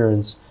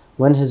reappearance,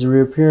 when his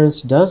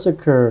reappearance does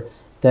occur,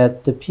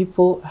 that the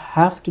people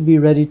have to be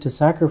ready to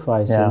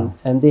sacrifice,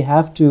 and they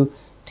have to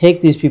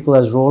take these people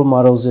as role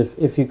models.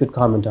 If you could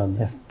comment on that.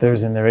 Yes,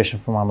 there's a narration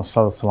from Imam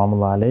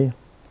Sallallahu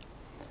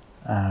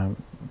Alaihi.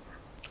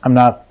 I'm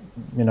not,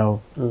 you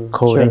know,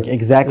 quoting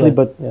exactly,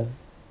 but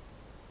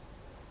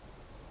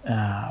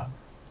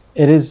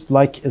it is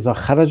like إذا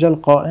خرج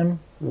القائم,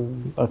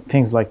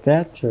 things like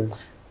that. Sure.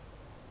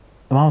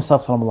 Imam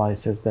Sallallahu Alaihi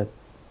says that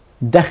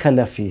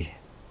دخل فيه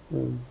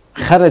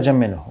خرج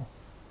منه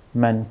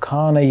من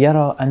كان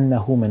يرى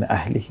أنه من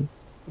أهله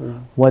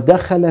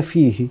ودخل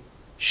فيه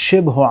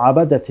شبه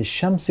عبدة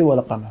الشمس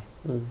والقمر.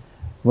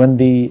 When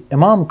the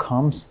Imam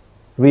comes,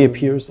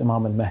 reappears,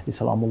 Imam al-Mahdi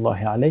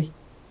salamullahi alayhi,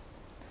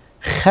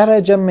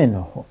 خرج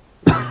منه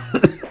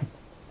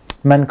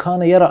من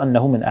كان يرى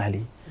أنه من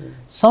أهله.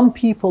 Some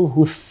people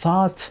who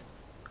thought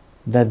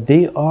that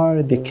they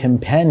are the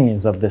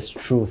companions of this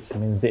truth,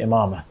 means the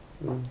Imamah,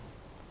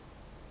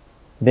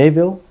 they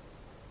will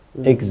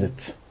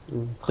exit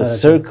the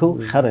circle,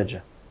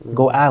 kharaja,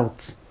 go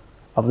out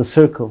of the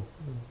circle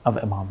of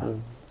Imamah.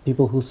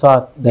 People who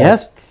thought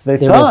that they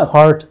thought were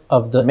part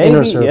of the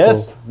inner circle.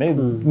 Yes,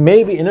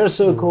 maybe inner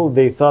circle,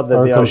 they thought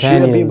that they are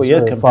Shia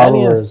people,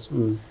 companions.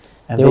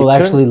 And they will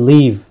actually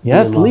leave.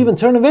 Yes, leave and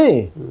turn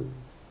away.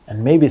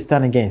 And maybe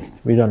stand against,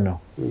 we don't know.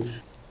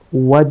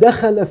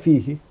 وَدَخَلَ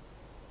فِيهِ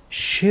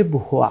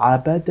شِبْهُ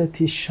عَبَدَةِ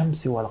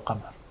الشَّمْسِ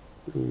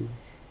وَالْقَمَرِ.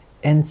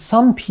 And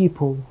some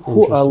people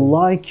who are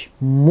like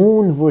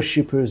moon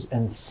worshippers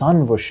and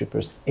sun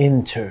worshippers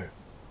enter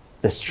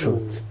this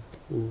truth.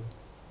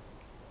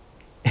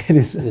 It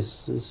is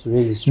it's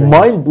really strange,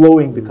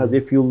 mind-blowing, because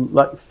if you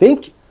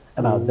think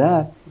about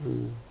that,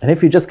 and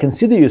if you just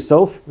consider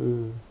yourself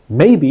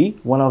maybe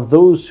one of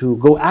those who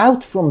go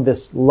out from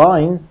this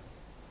line,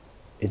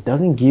 it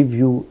doesn't give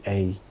you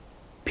a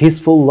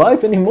peaceful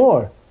life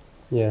anymore.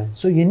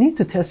 So you need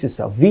to test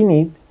yourself. We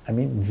need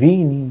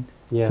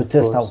to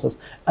test ourselves,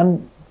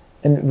 and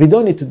we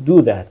don't need to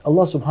do that.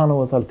 Allah subhanahu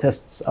wa ta'ala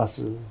tests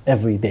us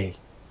every day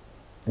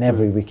and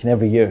every week and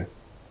every year,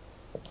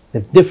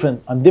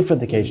 on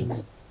different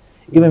occasions,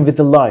 even with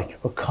a like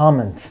or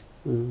comment,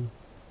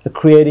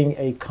 creating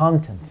a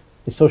content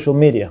in social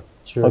media,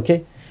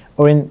 okay,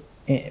 or in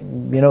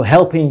you know,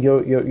 helping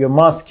your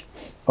mosque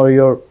or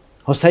your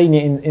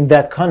Husseini in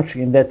that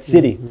country, in that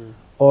city,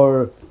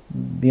 or,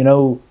 you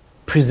know,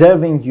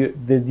 preserving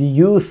the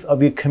youth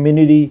of your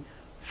community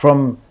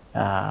from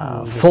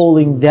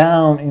falling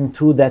down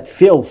into that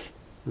filth.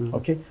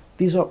 Okay,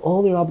 these are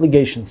all your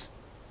obligations.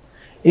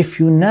 If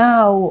you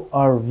now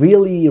are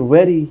really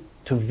ready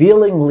to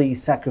willingly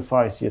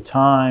sacrifice your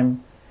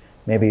time,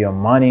 maybe your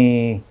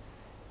money,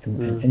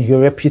 and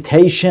your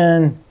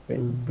reputation,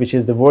 which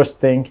is the worst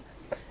thing,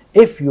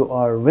 if you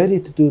are ready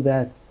to do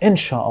that,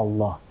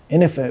 inshallah,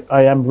 and if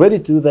I am ready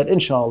to do that,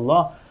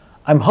 inshallah,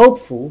 I'm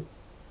hopeful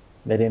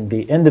that in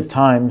the end of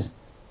times,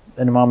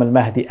 Imam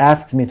al-Mahdi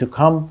asks me to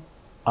come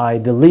I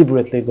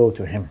deliberately go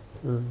to him.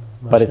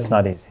 But it's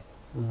not easy.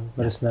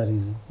 But it's not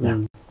easy.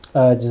 Yeah.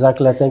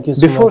 Jazakallah, thank you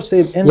so Before much.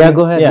 Sayyid ending, Yeah,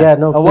 go ahead. Yeah,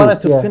 no, I wanted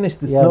please, to finish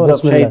this note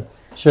of Bismillah.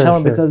 Shaheed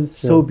Chamran because it's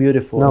so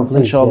beautiful. No, please,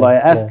 Inshallah, I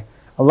ask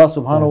Allah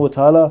subhanahu wa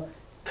ta'ala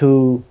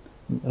to,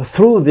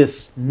 through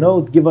this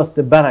note, give us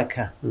the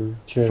barakah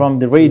from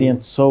the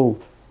radiant soul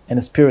and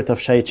the spirit of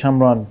Shaheed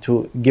Chamran,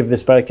 to give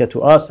this barakah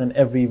to us and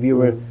every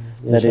viewer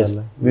that is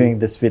viewing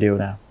this video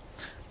now.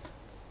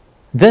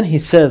 Then he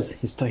says,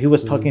 he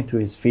was talking to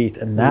his feet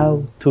and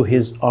now to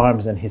his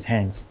arms and his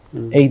hands.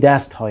 ای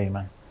دست های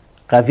من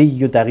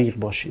قوی و دقیق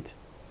باشید.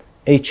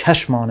 ای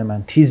چشمان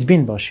من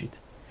تیزبین باشید.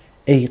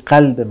 ای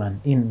قلب من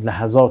این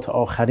لحظات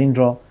آخرین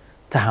را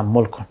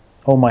تحمل کن.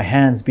 Oh my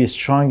hands, be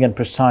strong and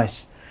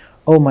precise.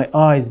 Oh my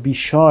eyes, be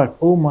sharp.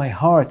 Oh my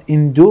heart,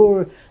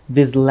 endure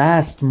these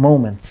last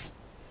moments.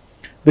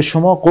 به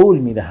شما قول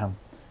می دهم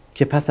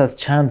که پس از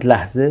چند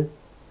لحظه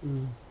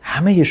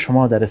همه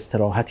شما در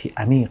استراحتی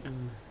عمیق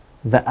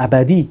و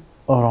ابدی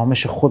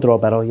آرامش خود را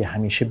برای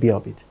همیشه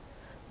بیابید.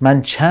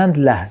 من چند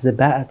لحظه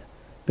بعد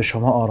به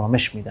شما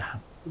آرامش می دهم.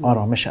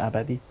 آرامش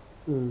ابدی.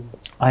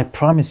 I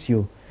promise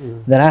you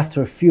that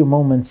after a few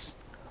moments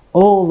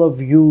all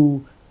of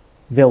you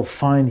will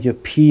find your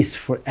peace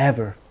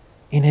forever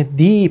in a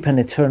deep and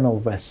eternal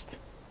rest.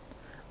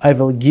 I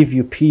will give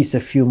you peace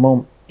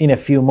in a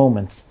few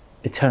moments,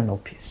 eternal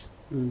peace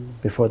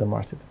before the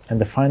martyrdom. And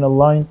the final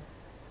line,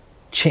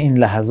 چه این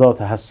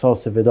لحظات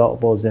حساس وداع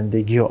با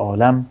زندگی و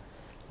عالم،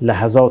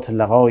 لحظات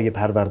لقای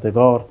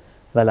پروردگار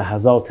و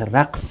لحظات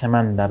رقص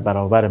من در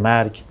برابر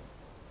مرگ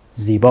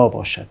زیبا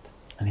باشد.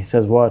 And he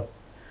says what?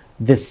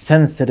 These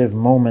sensitive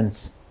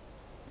moments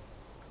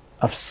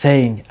of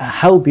saying,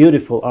 how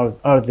beautiful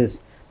are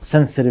these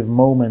sensitive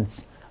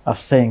moments of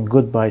saying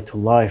goodbye to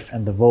life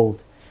and the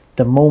world,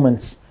 the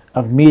moments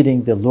of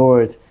meeting the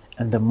Lord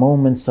and the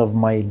moments of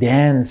my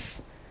dance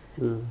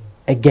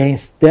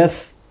against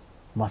death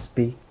must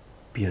be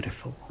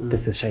beautiful.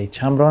 This is Shaheed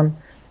Chamran,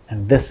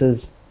 and this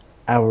is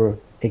our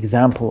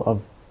example of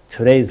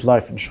today's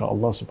life,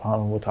 inshallah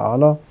subhanahu wa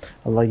ta'ala.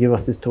 Allah give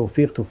us this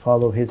tawfiq to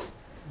follow his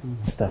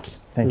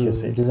steps. Thank you,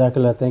 Sayyid.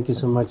 Jazakallah, thank you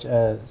so much,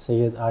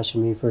 Sayyid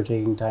Hashimi, for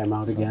taking time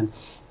out again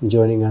and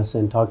joining us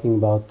and talking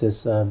about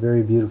this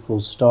very beautiful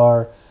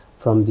star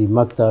from the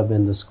Maktab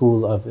and the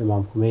school of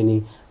Imam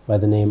Khomeini by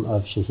the name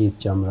of Shaheed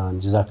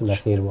Chamran. Jazakallah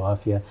khair wa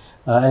afia.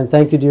 And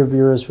thank you, dear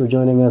viewers, for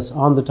joining us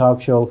on the talk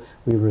show.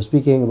 We were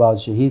speaking about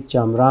Shaheed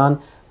Chamran,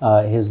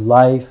 his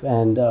life,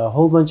 and a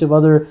whole bunch of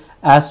other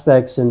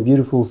aspects and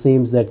beautiful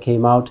themes that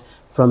came out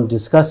from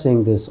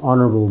discussing this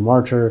honorable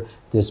martyr,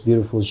 this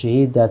beautiful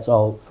Shaheed. That's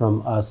all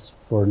from us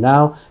for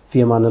now. Fi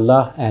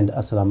amanillah, and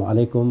assalamu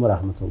alaikum wa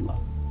rahmatullah.